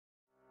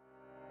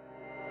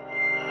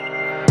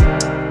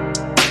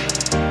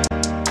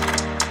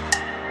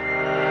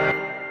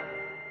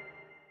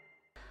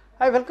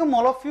I welcome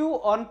all of you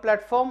on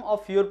platform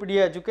of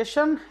YourPedia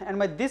Education,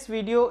 and this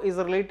video is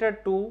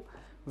related to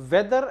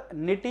whether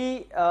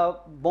NITIE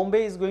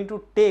Bombay is going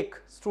to take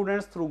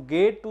students through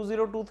GATE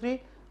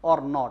 2023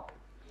 or not.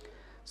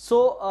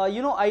 So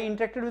I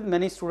interacted with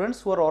many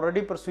students who are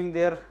already pursuing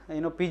their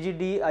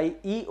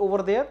PGDIE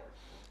over there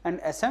and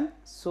SM.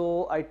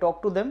 So I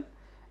talked to them,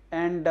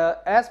 and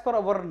as per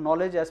our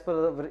knowledge, as per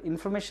our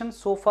information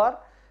so far,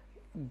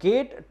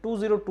 GATE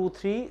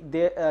 2023,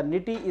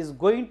 NITIE is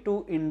going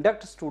to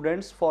induct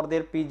students for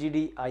their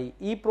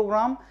PGDIE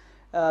program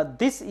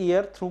this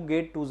year through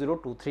GATE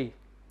 2023.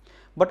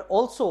 But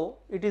also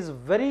it is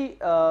very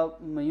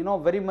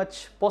very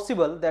much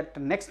possible that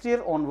next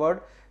year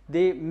onward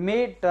they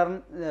may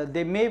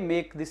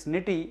make this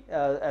NITIE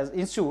as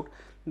institute,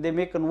 they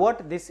may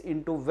convert this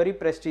into very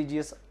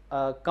prestigious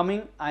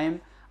coming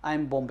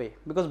IIM Bombay,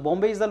 because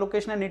Bombay is the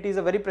location and NITIE is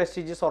a very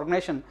prestigious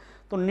organization.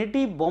 तो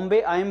NITIE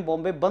Bombay IIM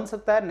Bombay बन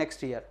सकता है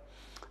next year,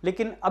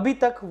 लेकिन अभी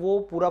तक वो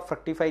पूरा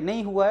fructify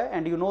नहीं हुआ है.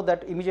 And you know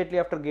that immediately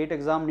after gate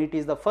exam NITIE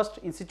is the first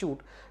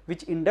institute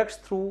which inducts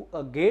through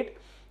gate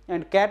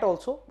and CAT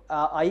also.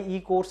 IE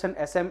course and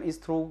SM is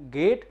through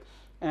GATE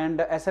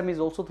and SM is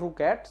also through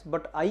CAT,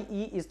 but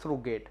IE is through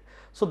GATE.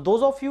 So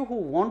those of you who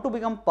want to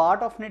become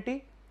part of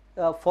NITIE,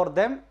 for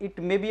them it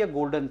may be a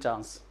golden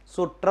chance.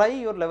 So try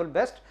your level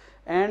best,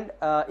 and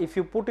if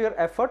you put your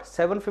effort,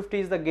 750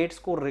 is the GATE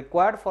score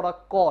required for a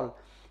call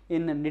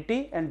in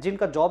NITIE, and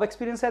जिनका job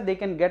experience है they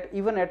can get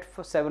even at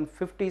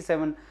 750,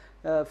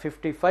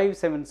 755,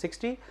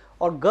 760,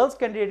 और girls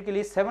candidate के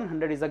लिए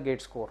 700 is a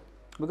GATE score.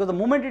 Because the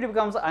moment it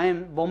becomes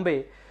IIM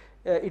Bombay,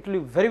 it will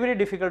be very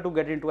difficult to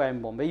get into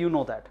IIM Bombay, you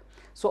know that.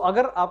 So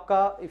अगर आपका,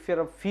 if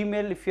you're a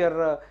female, if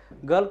you're a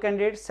girl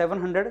candidate,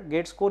 700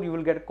 GATE score, you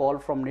will get a call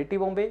from NITIE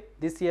Bombay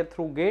this year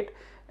through GATE,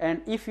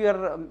 and if you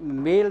are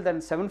male, then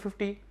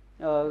 750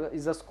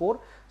 is the score.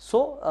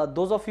 So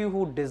those of you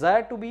who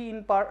desire to be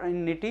in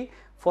NITIE,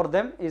 for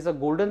them is a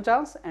golden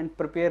chance, and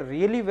prepare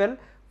really well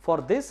for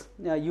this.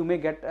 You may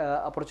get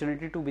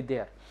opportunity to be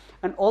there.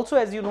 And also,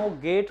 as you know,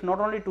 GATE not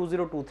only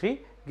 2023,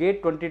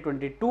 GATE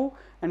 2022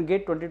 and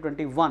GATE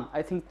 2021,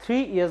 I think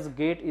 3 years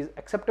GATE is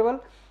acceptable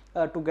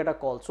to get a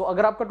call. So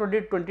अगर आपका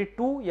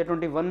 2022 या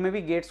 21 में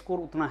भी GATE score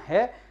उतना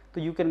है,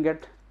 तो you can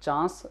get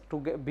chance to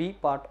be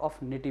part of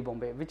NITIE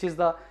Bombay, which is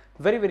the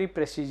very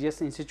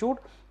prestigious institute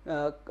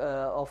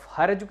of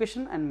higher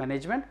education and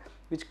management,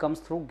 which comes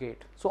through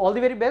GATE. So all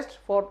the very best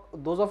for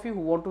those of you who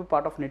want to be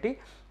part of NITIE.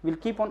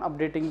 We'll keep on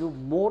updating you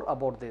more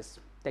about this.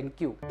 Thank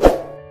you.